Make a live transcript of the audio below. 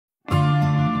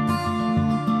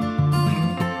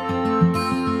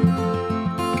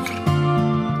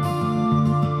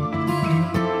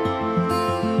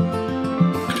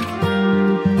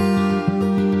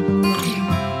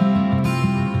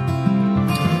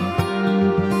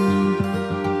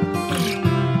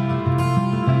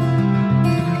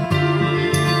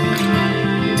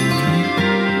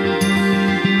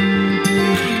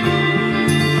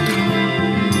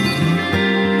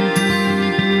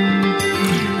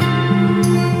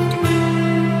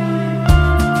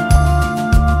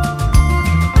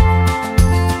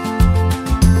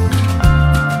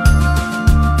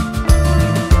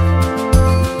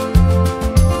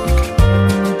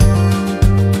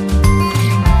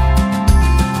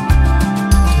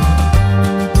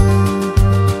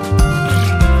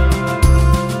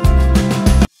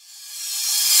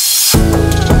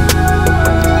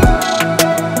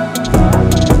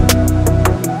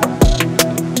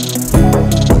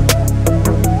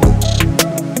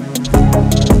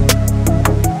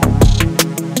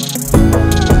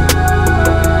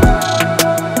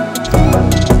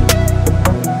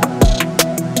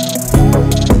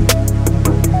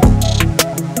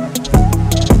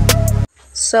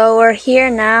So we're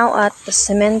here now at the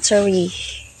cemetery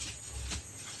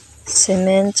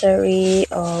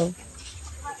of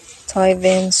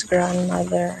Toyvin's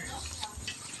grandmother.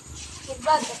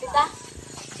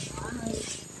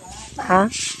 Huh?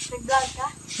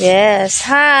 Yes.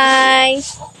 Hi!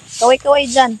 Kaway-kaway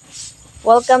dyan.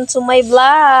 Welcome to my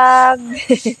vlog.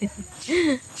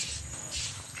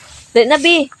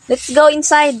 Nabi, let's go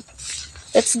inside.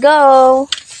 Let's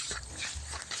go.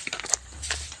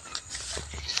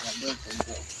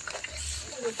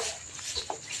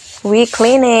 We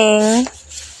cleaning.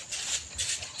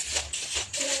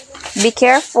 Be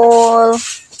careful.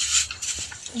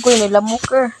 Uy, may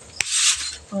lamuker.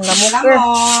 Ang lamuker.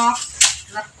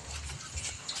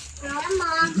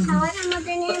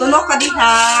 Patulog ka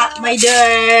diha, my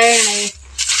dear.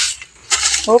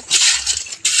 Oops.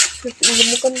 Ang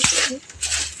lamukan.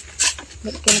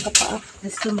 Balikin ka pa.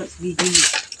 There's too much video.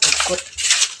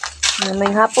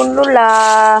 May hapon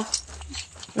lula.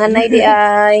 Nanay di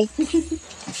ay.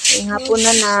 May hapon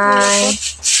nanay.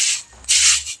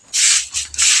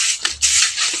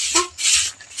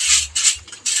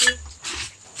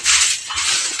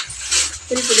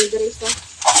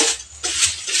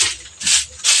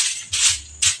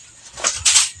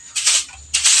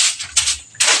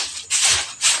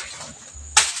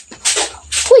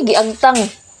 Uy, giagtang.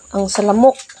 Ang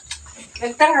salamok.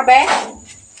 Nagtang ka ba?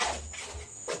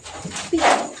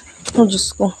 Oh,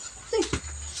 Diyos ko.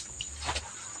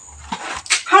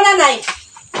 Nanay.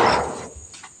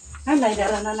 Nanay,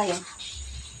 dara nanay.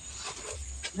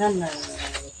 Nanay.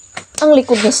 Ang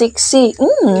likod na sexy.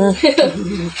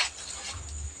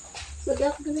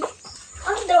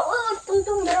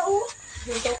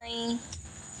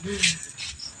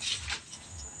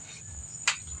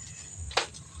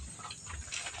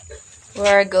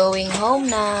 We're going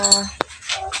home na.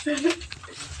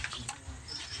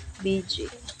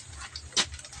 BG.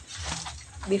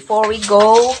 Before we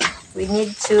go, we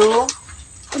need to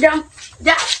Jump.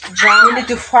 We need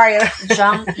to fire.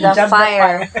 jump the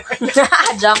fire.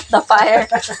 Jump the fire.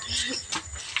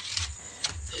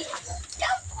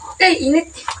 Ay, init.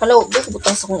 Kalaw,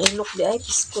 butang sa kong ilok di ay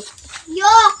biskut.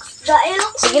 Yok! Da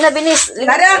ilok. Sige na, binis.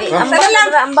 Tara, Ambak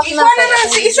na, ambak na. Ikaw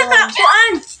naman, si isa ka.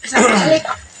 Kuan.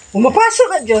 Umapasok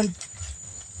ka dyan.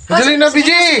 Dali na,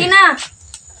 BJ! Sige na.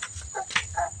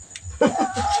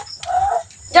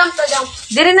 Jump to jump.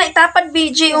 Diri na itapad,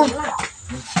 BJ. Oh.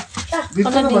 Dito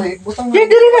na ba? Butang na. Yan,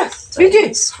 dali na.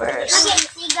 BJ. First.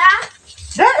 Siga.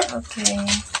 Da. Okay.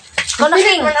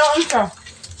 Malaking. Malaking ka.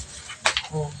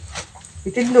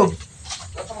 Itindog.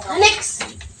 Next.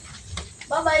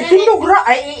 Bye-bye. Itindog ra.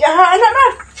 Ay, anak na.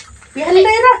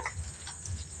 Ihanday ra.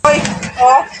 Oy.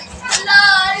 Oh. Hello.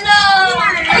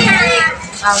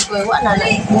 Ang kuya, wala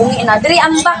na. Bungi na. Diri,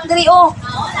 ambak. Diri, oh.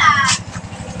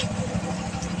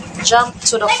 Jump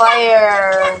to the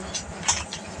fire.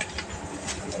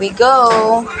 We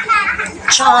go.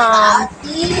 Jump.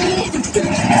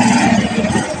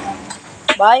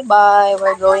 Bye-bye.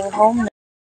 We're going home now.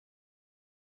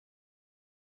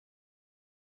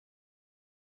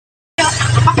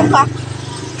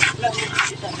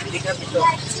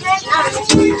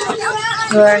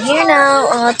 We're here now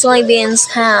at Toyvin's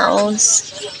house.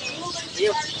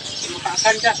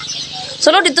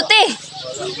 Solo dito te.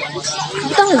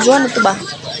 Butang na Juan ito ba?